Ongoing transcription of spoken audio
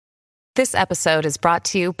This episode is brought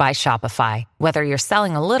to you by Shopify. Whether you're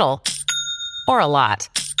selling a little or a lot,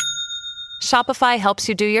 Shopify helps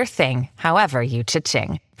you do your thing, however you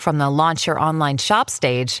cha-ching. From the launch your online shop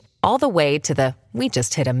stage, all the way to the we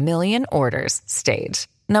just hit 1 million orders stage.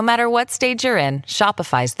 No matter what stage you're in,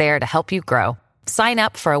 Shopify's there to help you grow. Sign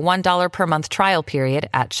up for a $1 per month trial period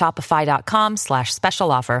at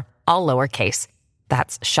shopify.com/special offer, all lowercase.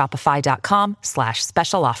 That's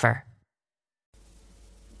shopify.com/special offer.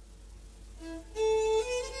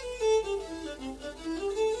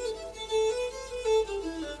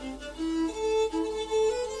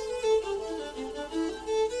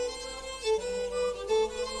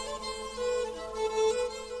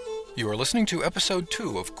 You are listening to Episode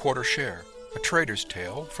 2 of Quarter Share, a trader's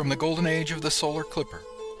tale from the golden age of the solar clipper,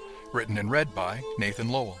 written and read by Nathan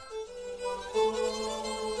Lowell.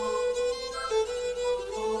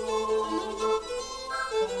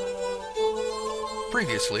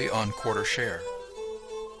 Previously on Quarter Share.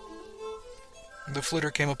 The flitter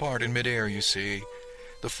came apart in midair, you see.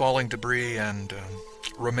 The falling debris and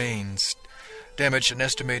remains damaged an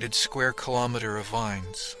estimated square kilometer of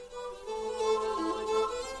vines.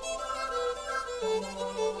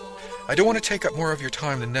 I don't want to take up more of your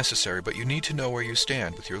time than necessary, but you need to know where you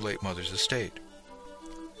stand with your late mother's estate.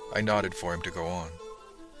 I nodded for him to go on.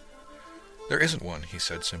 There isn't one, he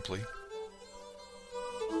said simply.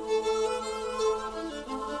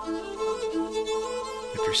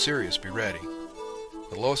 If you're serious, be ready.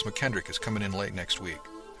 The Lois McKendrick is coming in late next week.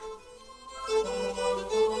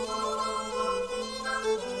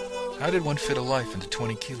 How did one fit a life into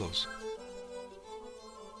 20 kilos?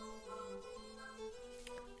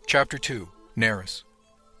 Chapter 2, Naris,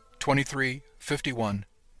 23:51,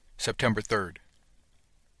 September 3rd.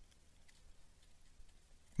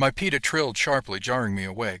 My PETA trilled sharply, jarring me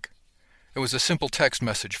awake. It was a simple text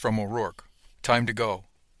message from O'Rourke. Time to go.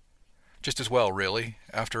 Just as well, really.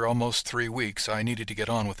 After almost 3 weeks, I needed to get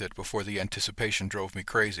on with it before the anticipation drove me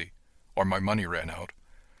crazy, or my money ran out.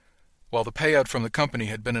 While the payout from the company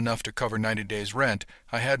had been enough to cover 90 days' rent,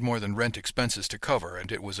 I had more than rent expenses to cover,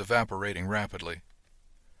 and it was evaporating rapidly.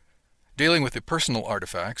 Dealing with the personal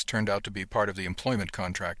artifacts turned out to be part of the employment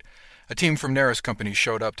contract. A team from Naris Company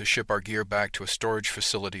showed up to ship our gear back to a storage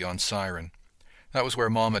facility on Siren. That was where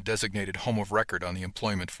Mom had designated home of record on the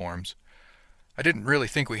employment forms. I didn't really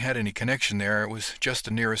think we had any connection there. It was just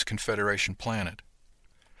the nearest Confederation planet.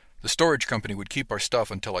 The storage company would keep our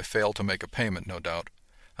stuff until I failed to make a payment, no doubt.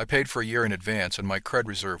 I paid for a year in advance, and my cred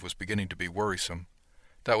reserve was beginning to be worrisome.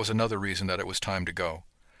 That was another reason that it was time to go.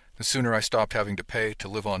 The sooner I stopped having to pay to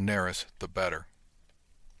live on Naris, the better.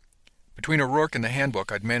 Between O'Rourke and the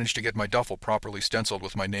handbook, I'd managed to get my duffel properly stenciled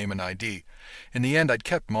with my name and ID. In the end, I'd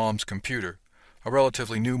kept Mom's computer, a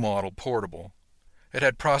relatively new model portable. It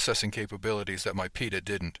had processing capabilities that my PETA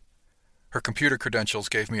didn't. Her computer credentials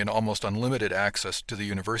gave me an almost unlimited access to the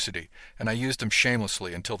university, and I used them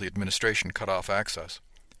shamelessly until the administration cut off access.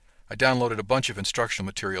 I downloaded a bunch of instructional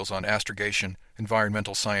materials on astrogation,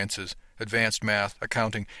 environmental sciences, advanced math,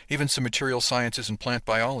 accounting, even some material sciences and plant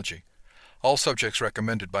biology. All subjects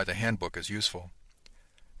recommended by the handbook as useful.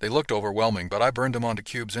 They looked overwhelming, but I burned them onto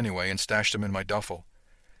cubes anyway and stashed them in my duffel.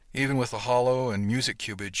 Even with the hollow and music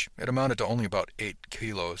cubage, it amounted to only about 8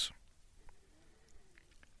 kilos.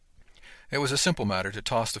 It was a simple matter to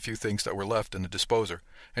toss the few things that were left in the disposer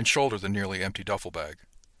and shoulder the nearly empty duffel bag.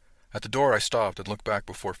 At the door I stopped and looked back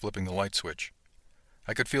before flipping the light switch.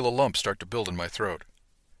 I could feel a lump start to build in my throat.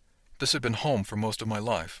 This had been home for most of my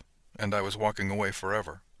life, and I was walking away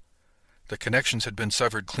forever. The connections had been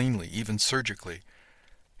severed cleanly, even surgically,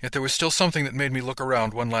 yet there was still something that made me look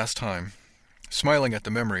around one last time, smiling at the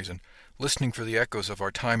memories and listening for the echoes of our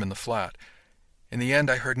time in the flat. In the end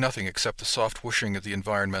I heard nothing except the soft whooshing of the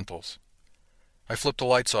environmentals. I flipped the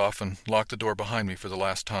lights off and locked the door behind me for the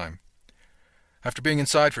last time. After being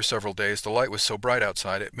inside for several days, the light was so bright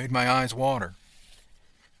outside it made my eyes water.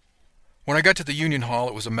 When I got to the Union Hall,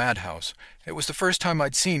 it was a madhouse. It was the first time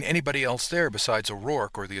I'd seen anybody else there besides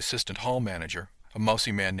O'Rourke or the assistant hall manager, a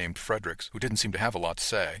mousy man named Fredericks, who didn't seem to have a lot to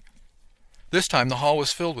say. This time the hall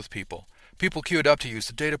was filled with people. People queued up to use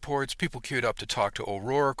the data ports, people queued up to talk to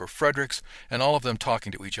O'Rourke or Fredericks, and all of them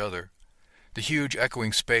talking to each other. The huge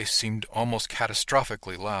echoing space seemed almost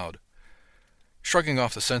catastrophically loud. Shrugging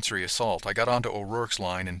off the sensory assault, I got onto O'Rourke's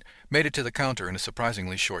line and made it to the counter in a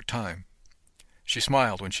surprisingly short time. She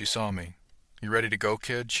smiled when she saw me. "You ready to go,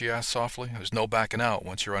 kid?" she asked softly. "There's no backing out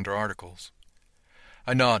once you're under articles."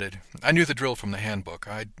 I nodded. I knew the drill from the handbook.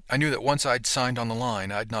 I knew that once I'd signed on the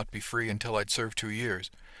line, I'd not be free until I'd served 2 years.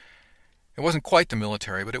 It wasn't quite the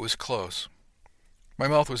military, but it was close. My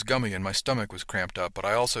mouth was gummy and my stomach was cramped up, but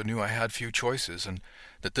I also knew I had few choices, and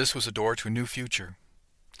that this was a door to a new future.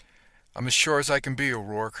 "I'm as sure as I can be,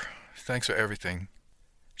 O'Rourke. Thanks for everything."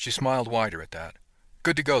 She smiled wider at that.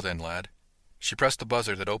 "Good to go then, lad." She pressed the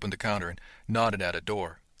buzzer that opened the counter and nodded at a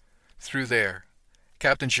door. "Through there.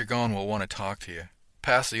 Captain Chigon will want to talk to you.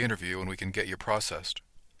 Pass the interview and we can get you processed."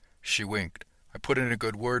 She winked. "I put in a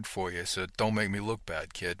good word for you, so don't make me look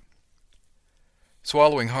bad, kid."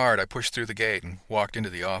 Swallowing hard, I pushed through the gate and walked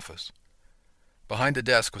into the office. Behind the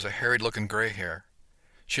desk was a harried-looking gray hair.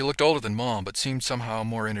 She looked older than Mom, but seemed somehow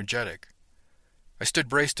more energetic. I stood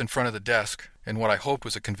braced in front of the desk, in what I hoped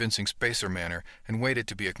was a convincing spacer manner, and waited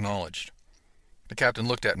to be acknowledged. The captain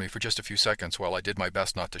looked at me for just a few seconds while I did my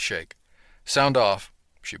best not to shake. "Sound off,"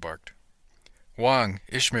 she barked. "Wang,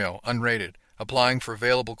 Ishmael, unrated, applying for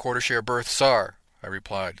available quarter-share berth, sir," I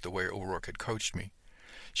replied the way O'Rourke had coached me.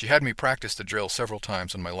 She had me practice the drill several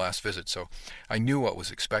times on my last visit, so I knew what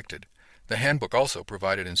was expected. The handbook also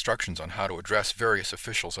provided instructions on how to address various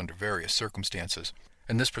officials under various circumstances,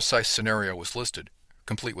 and this precise scenario was listed,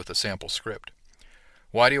 complete with a sample script.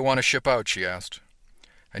 "Why do you want to ship out?" she asked.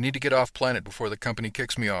 "I need to get off planet before the company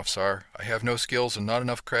kicks me off, sir. I have no skills and not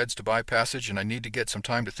enough creds to buy passage, and I need to get some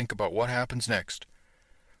time to think about what happens next."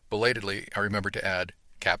 Belatedly, I remembered to add,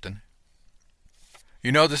 "Captain."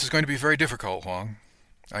 "You know this is going to be very difficult, Wang."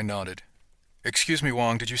 I nodded. "Excuse me,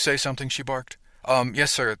 Wang, did you say something?" she barked.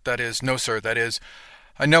 Yes, sir, that is, no, sir, that is,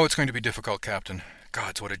 I know it's going to be difficult, Captain."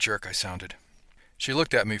 Gods, what a jerk I sounded. She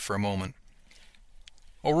looked at me for a moment.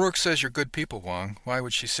 "O'Rourke says you're good people, Wang. Why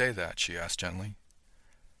would she say that?" she asked gently.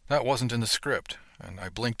 "That wasn't in the script," and I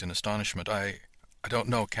blinked in astonishment. I don't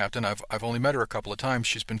know, Captain. I've only met her a couple of times.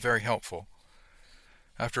 She's been very helpful."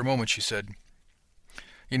 After a moment she said,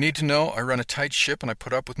 "You need to know I run a tight ship and I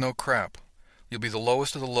put up with no crap. You'll be the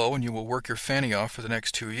lowest of the low and you will work your fanny off for the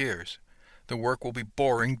next 2 years. The work will be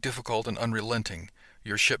boring, difficult, and unrelenting.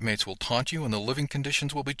 Your shipmates will taunt you and the living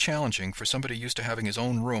conditions will be challenging for somebody used to having his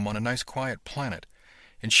own room on a nice quiet planet.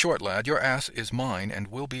 In short, lad, your ass is mine and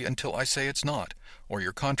will be until I say it's not, or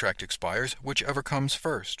your contract expires, whichever comes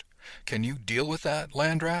first. Can you deal with that,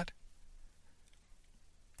 Landrat?"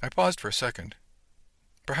 I paused for a second,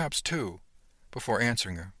 perhaps 2, before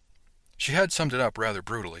answering her. She had summed it up rather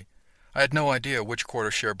brutally. I had no idea which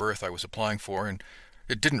quarter-share berth I was applying for, and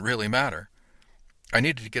it didn't really matter. I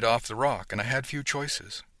needed to get off the Rock, and I had few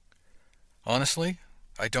choices. "Honestly,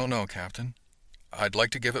 I don't know, Captain. I'd like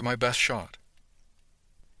to give it my best shot."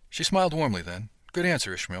 She smiled warmly then. "Good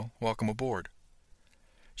answer, Ishmael. Welcome aboard."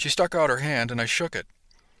 She stuck out her hand, and I shook it.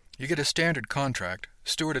 "You get a standard contract,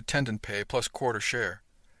 steward attendant pay plus quarter share.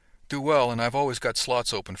 Do well, and I've always got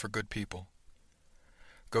slots open for good people.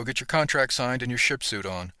 Go get your contract signed and your ship suit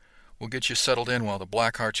on. We'll get you settled in while the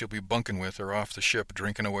Blackhearts you'll be bunking with are off the ship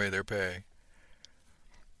drinking away their pay."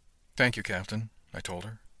 "Thank you, Captain," I told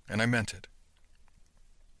her, and I meant it.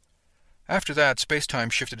 After that, space-time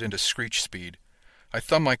shifted into screech speed. I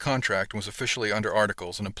thumbed my contract and was officially under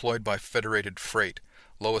articles and employed by Federated Freight,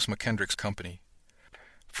 Lois McKendrick's company.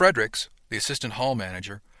 Fredericks, the assistant hall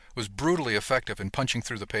manager, was brutally effective in punching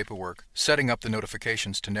through the paperwork, setting up the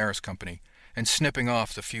notifications to Naris Company, and snipping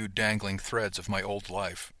off the few dangling threads of my old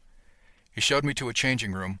life. He showed me to a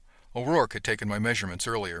changing room. O'Rourke had taken my measurements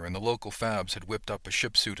earlier, and the local fabs had whipped up a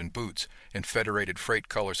ship suit and boots in Federated Freight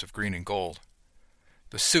colors of green and gold.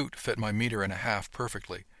 The suit fit my 1.5 meters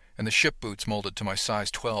perfectly, and the ship boots molded to my size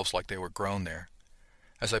 12s like they were grown there.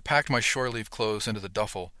 As I packed my shore-leave clothes into the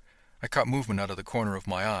duffel, I caught movement out of the corner of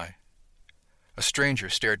my eye. A stranger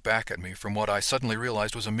stared back at me from what I suddenly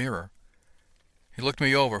realized was a mirror. He looked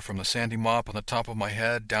me over from the sandy mop on the top of my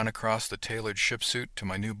head down across the tailored ship suit to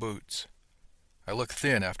my new boots. I looked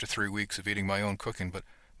thin after 3 weeks of eating my own cooking, but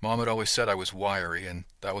Mom had always said I was wiry, and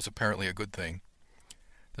that was apparently a good thing.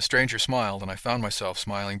 The stranger smiled, and I found myself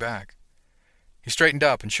smiling back. He straightened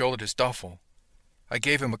up and shouldered his duffel. I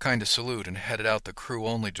gave him a kind of salute and headed out the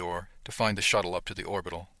crew-only door to find the shuttle up to the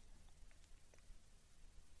orbital.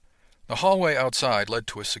 The hallway outside led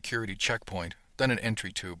to a security checkpoint, then an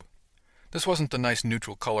entry tube. This wasn't the nice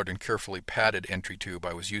neutral-colored and carefully padded entry tube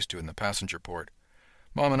I was used to in the passenger port.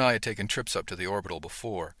 Mom and I had taken trips up to the orbital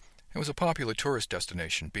before. It was a popular tourist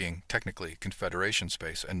destination, being technically Confederation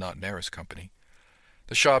space and not Naris Company.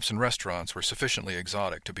 The shops and restaurants were sufficiently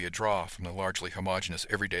exotic to be a draw from the largely homogeneous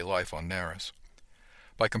everyday life on Naris.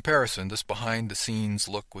 By comparison, this behind-the-scenes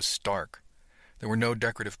look was stark. There were no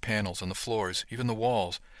decorative panels, and the floors, even the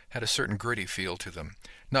walls, had a certain gritty feel to them.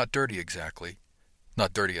 Not dirty exactly.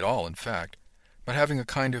 Not dirty at all, in fact, but having a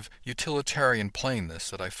kind of utilitarian plainness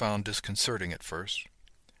that I found disconcerting at first.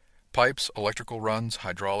 Pipes, electrical runs,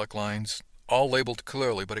 hydraulic lines, all labeled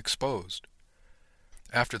clearly but exposed.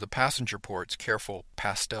 After the passenger port's careful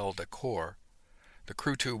pastel decor, the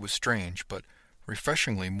crew tube was strange, but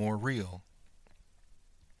refreshingly more real.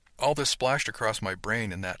 All this splashed across my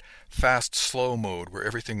brain in that fast, slow mode where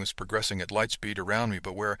everything was progressing at light speed around me,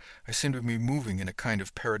 but where I seemed to be moving in a kind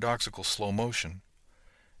of paradoxical slow motion.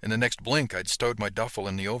 In the next blink, I'd stowed my duffel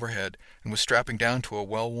in the overhead and was strapping down to a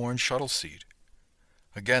well-worn shuttle seat.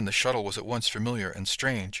 Again, the shuttle was at once familiar and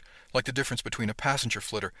strange, like the difference between a passenger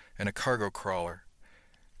flitter and a cargo crawler.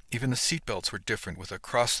 Even the seatbelts were different, with a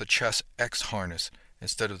cross-the-chest X harness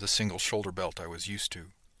instead of the single shoulder belt I was used to.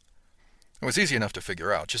 It was easy enough to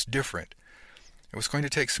figure out, just different. It was going to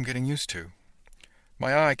take some getting used to.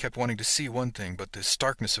 My eye kept wanting to see one thing, but the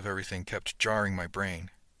starkness of everything kept jarring my brain.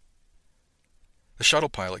 The shuttle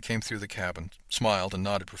pilot came through the cabin, smiled, and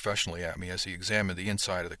nodded professionally at me as he examined the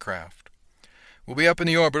inside of the craft. "We'll be up in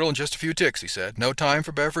the orbital in just a few ticks," he said. "No time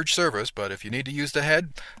for beverage service, but if you need to use the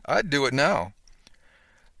head, I'd do it now."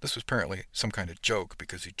 This was apparently some kind of joke,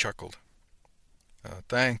 because he chuckled.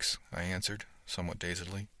 Thanks," I answered, somewhat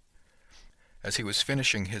dazedly. As he was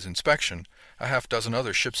finishing his inspection, a half-dozen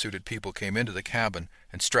other ship-suited people came into the cabin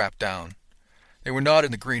and strapped down. They were not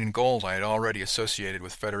in the green and gold I had already associated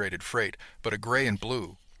with Federated freight, but a gray and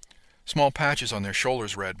blue. Small patches on their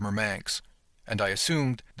shoulders read Murmansk, and I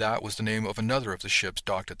assumed that was the name of another of the ships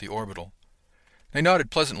docked at the orbital. They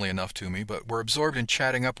nodded pleasantly enough to me, but were absorbed in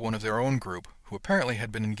chatting up one of their own group, who apparently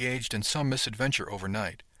had been engaged in some misadventure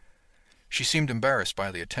overnight. She seemed embarrassed by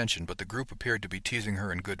the attention, but the group appeared to be teasing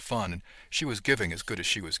her in good fun, and she was giving as good as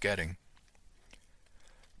she was getting.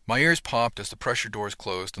 My ears popped as the pressure doors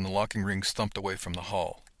closed and the locking rings thumped away from the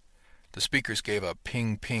hull. The speakers gave a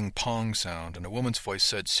ping-ping-pong sound, and a woman's voice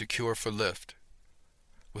said, "Secure for lift."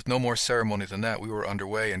 With no more ceremony than that, we were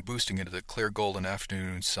underway and boosting into the clear golden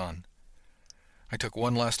afternoon sun. I took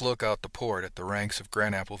one last look out the port at the ranks of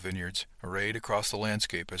granapple vineyards arrayed across the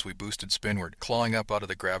landscape as we boosted spinward, clawing up out of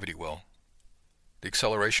the gravity well. The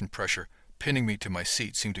acceleration pressure pinning me to my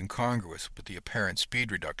seat seemed incongruous with the apparent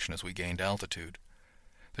speed reduction as we gained altitude.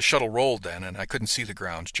 The shuttle rolled then, and I couldn't see the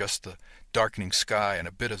ground, just the darkening sky and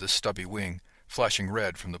a bit of the stubby wing, flashing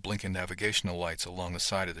red from the blinking navigational lights along the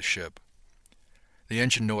side of the ship. The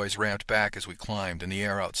engine noise ramped back as we climbed, and the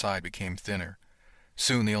air outside became thinner.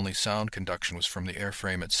 Soon the only sound conduction was from the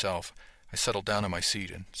airframe itself. I settled down in my seat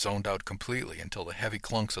and zoned out completely until the heavy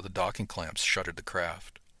clunks of the docking clamps shuttered the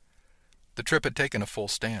craft. The trip had taken a full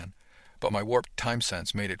stand, but my warped time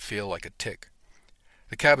sense made it feel like a tick.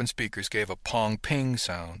 The cabin speakers gave a pong-ping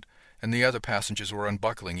sound, and the other passengers were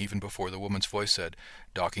unbuckling even before the woman's voice said,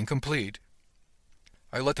 "Docking complete."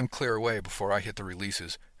 I let them clear away before I hit the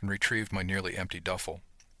releases and retrieved my nearly empty duffel.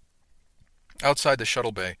 Outside the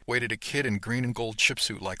shuttle bay waited a kid in green and gold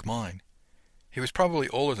shipsuit like mine. He was probably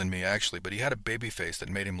older than me, actually, but he had a baby face that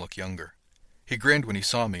made him look younger. He grinned when he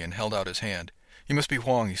saw me and held out his hand. "You must be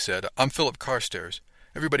Huang," he said. "I'm Philip Carstairs.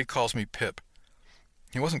 Everybody calls me Pip."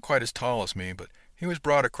 He wasn't quite as tall as me, but he was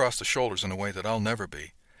broad across the shoulders in a way that I'll never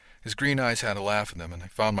be. His green eyes had a laugh in them, and I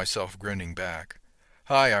found myself grinning back.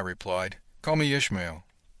 "Hi," I replied. "Call me Ishmael."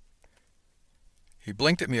 He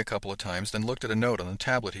blinked at me a couple of times, then looked at a note on the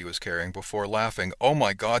tablet he was carrying before laughing. "Oh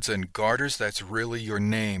my gods and garters, that's really your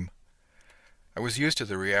name." I was used to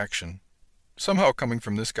the reaction. Somehow, coming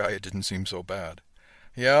from this guy, it didn't seem so bad.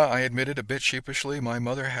 Yeah, I admitted a bit sheepishly, my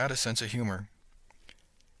mother had a sense of humor.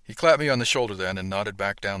 He clapped me on the shoulder then and nodded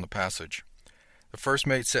back down the passage. "The first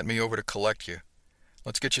mate sent me over to collect you.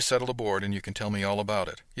 Let's get you settled aboard and you can tell me all about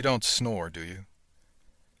it. You don't snore, do you?"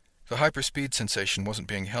 The hyperspeed sensation wasn't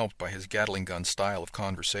being helped by his Gatling gun style of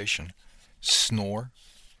conversation. Snore?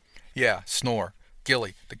 Yeah, snore.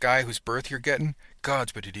 Gilly, the guy whose berth you're getting?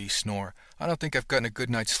 Gods, but did he snore. I don't think I've gotten a good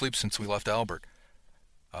night's sleep since we left Albert.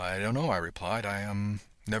 "I don't know," I replied. I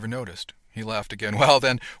never noticed." He laughed again. "Well,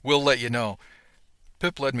 then, we'll let you know."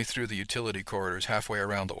 Pip led me through the utility corridors halfway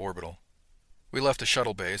around the orbital. We left the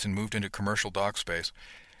shuttle bays and moved into commercial dock space.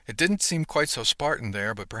 It didn't seem quite so Spartan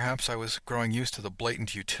there, but perhaps I was growing used to the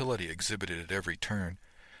blatant utility exhibited at every turn.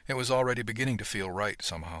 It was already beginning to feel right,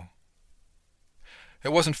 somehow. It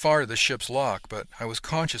wasn't far to the ship's lock, but I was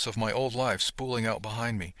conscious of my old life spooling out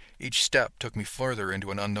behind me. Each step took me further into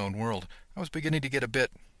an unknown world. I was beginning to get a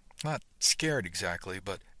bit, not scared exactly,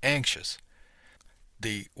 but anxious.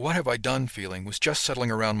 The "what have I done" feeling was just settling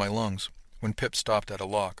around my lungs when Pip stopped at a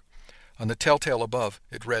lock. On the telltale above,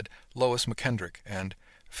 it read Lois McKendrick and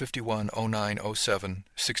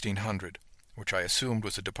 510907-1600, which I assumed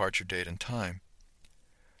was the departure date and time.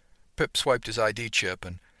 Pip swiped his ID chip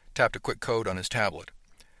and tapped a quick code on his tablet.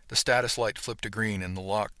 The status light flipped to green and the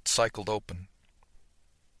lock cycled open.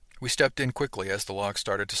 We stepped in quickly as the lock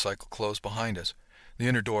started to cycle close behind us. The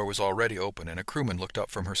inner door was already open, and a crewman looked up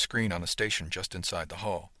from her screen on a station just inside the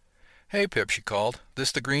hall. "Hey, Pip," she called.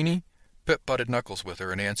 "This the Greenie?" Pip butted knuckles with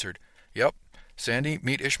her and answered, "Yep. Sandy,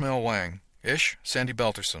 meet Ishmael Wang. Ish, Sandy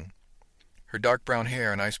Belterson." Her dark brown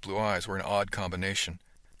hair and ice blue eyes were an odd combination.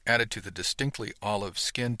 Added to the distinctly olive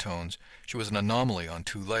skin tones, she was an anomaly on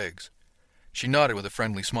two legs. She nodded with a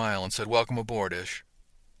friendly smile and said, "Welcome aboard, Ish."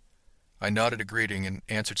 I nodded a greeting and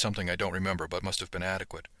answered something I don't remember, but must have been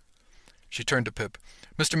adequate. She turned to Pip.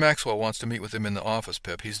 "Mr. Maxwell wants to meet with him in the office,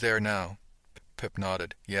 Pip. He's there now." Pip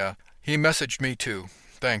nodded. "Yeah. He messaged me, too.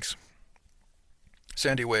 Thanks."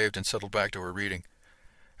 Sandy waved and settled back to her reading.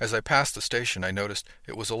 As I passed the station, I noticed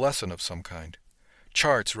it was a lesson of some kind.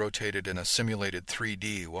 Charts rotated in a simulated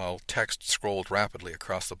 3D, while text scrolled rapidly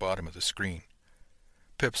across the bottom of the screen.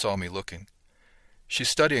 Pip saw me looking. "She's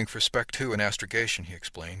studying for Spec 2 in astrogation," he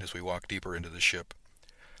explained as we walked deeper into the ship.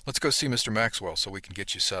 "Let's go see Mr. Maxwell so we can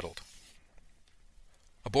get you settled."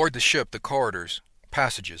 Aboard the ship, the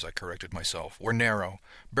passages, I corrected myself, were narrow,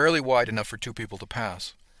 barely wide enough for two people to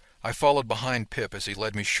pass. I followed behind Pip as he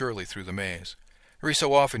led me surely through the maze. Every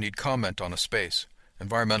so often he'd comment on a space,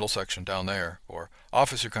 environmental section down there, or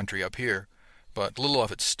officer country up here, but little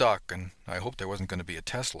of it stuck, and I hoped there wasn't going to be a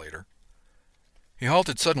test later. He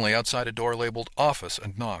halted suddenly outside a door labeled Office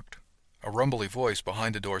and knocked. A rumbly voice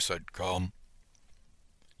behind the door said, "Come."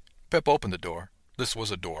 Pip opened the door. This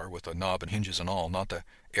was a door, with a knob and hinges and all, not the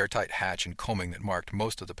airtight hatch and combing that marked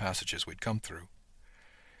most of the passages we'd come through.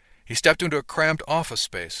 He stepped into a cramped office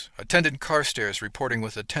space. "Attendant Carstairs reporting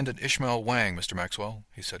with Attendant Ishmael Wang, Mr. Maxwell,"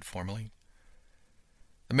 he said formally.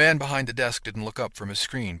 The man behind the desk didn't look up from his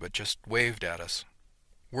screen, but just waved at us.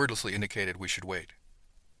 Wordlessly indicated we should wait.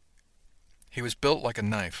 He was built like a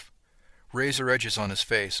knife, razor edges on his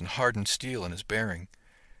face and hardened steel in his bearing.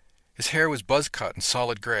 His hair was buzz-cut and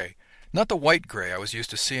solid gray, not the white gray I was used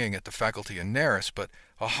to seeing at the faculty in Neris, but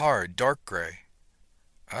a hard, dark gray.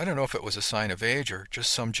 I don't know if it was a sign of age or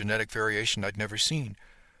just some genetic variation I'd never seen.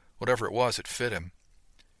 Whatever it was, it fit him.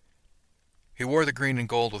 He wore the green and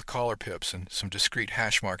gold with collar pips and some discreet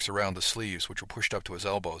hash marks around the sleeves, which were pushed up to his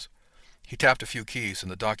elbows. He tapped a few keys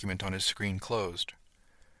and the document on his screen closed.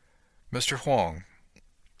 "Mr. Huang."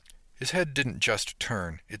 His head didn't just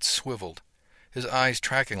turn, it swiveled, his eyes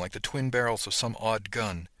tracking like the twin barrels of some odd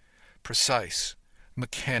gun. Precise,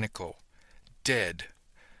 mechanical, dead.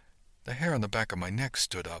 The hair on the back of my neck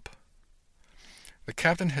stood up. "The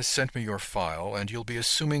captain has sent me your file, and you'll be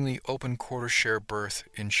assuming the open quarter-share berth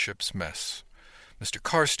in ship's mess. Mr.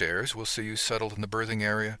 Carstairs will see you settled in the berthing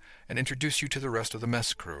area and introduce you to the rest of the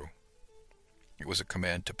mess crew." It was a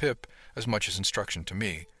command to Pip as much as instruction to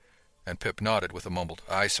me, and Pip nodded with a mumbled,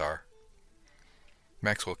 "Aye, sir."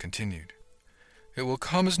 Maxwell continued. "It will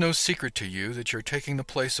come as no secret to you that you're taking the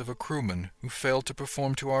place of a crewman who failed to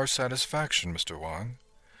perform to our satisfaction, Mr. Wang.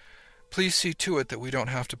 Please see to it that we don't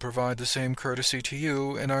have to provide the same courtesy to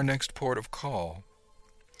you in our next port of call."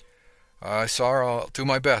 "Aye, sir, I'll do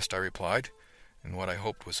my best," I replied, in what I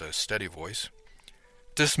hoped was a steady voice.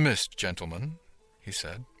 "Dismissed, gentlemen," he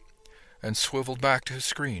said, and swiveled back to his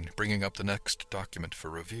screen, bringing up the next document for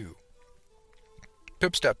review.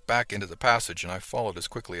 Pip stepped back into the passage, and I followed as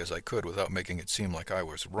quickly as I could without making it seem like I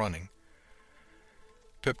was running.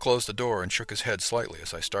 Pip closed the door and shook his head slightly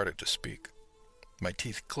as I started to speak. My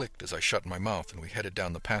teeth clicked as I shut my mouth, and we headed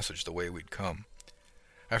down the passage the way we'd come.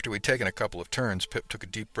 After we'd taken a couple of turns, Pip took a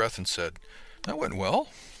deep breath and said, "That went well."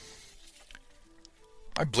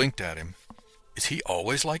 I blinked at him. "Is he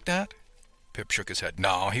always like that?" Pip shook his head.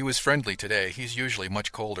 "No, he was friendly today. He's usually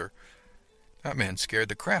much colder." That man scared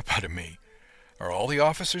the crap out of me. Are all the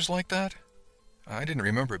officers like that? I didn't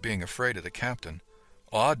remember being afraid of the captain.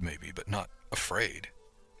 Awed, maybe, but not afraid.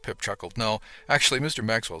 Pip chuckled. "No, actually, Mr.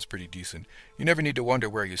 Maxwell's pretty decent. You never need to wonder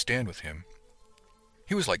where you stand with him."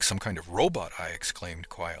 "He was like some kind of robot," I exclaimed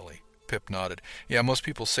quietly. Pip nodded. "Yeah, most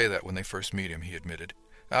people say that when they first meet him," he admitted.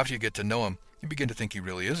 "After you get to know him, you begin to think he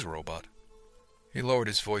really is a robot." He lowered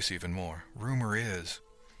his voice even more. "Rumor is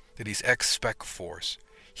that he's ex-Spec Force.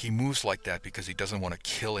 He moves like that because he doesn't want to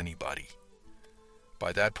kill anybody."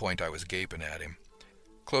 By that point, I was gaping at him.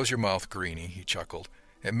 "Close your mouth, Greenie," he chuckled.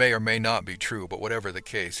 "It may or may not be true, but whatever the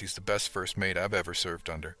case, he's the best first mate I've ever served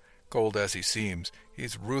under. Cold as he seems,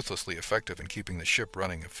 he's ruthlessly effective in keeping the ship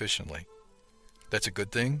running efficiently." "That's a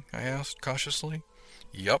good thing?" I asked cautiously.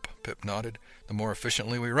 "Yup," Pip nodded. "The more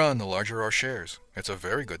efficiently we run, the larger our shares. It's a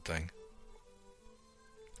very good thing."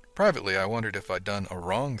 Privately, I wondered if I'd done a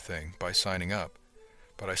wrong thing by signing up,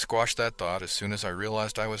 but I squashed that thought as soon as I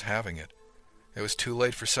realized I was having it. It was too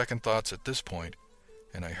late for second thoughts at this point,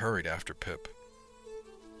 and I hurried after Pip.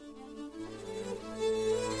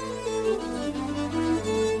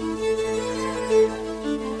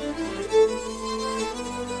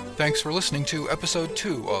 Thanks for listening to Episode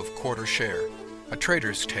 2 of Quarter Share, a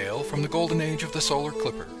trader's tale from the golden age of the solar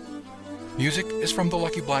clipper. Music is from The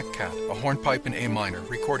Lucky Black Cat, a hornpipe in A minor,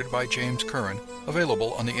 recorded by James Curran,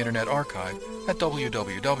 available on the Internet Archive at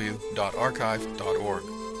www.archive.org.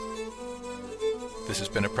 This has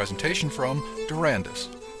been a presentation from Durandus,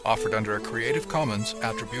 offered under a Creative Commons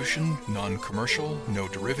Attribution, Non-Commercial, No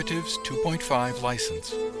Derivatives 2.5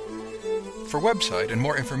 license. For website and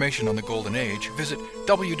more information on the Golden Age, visit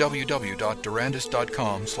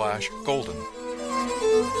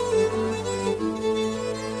www.durandus.com/golden.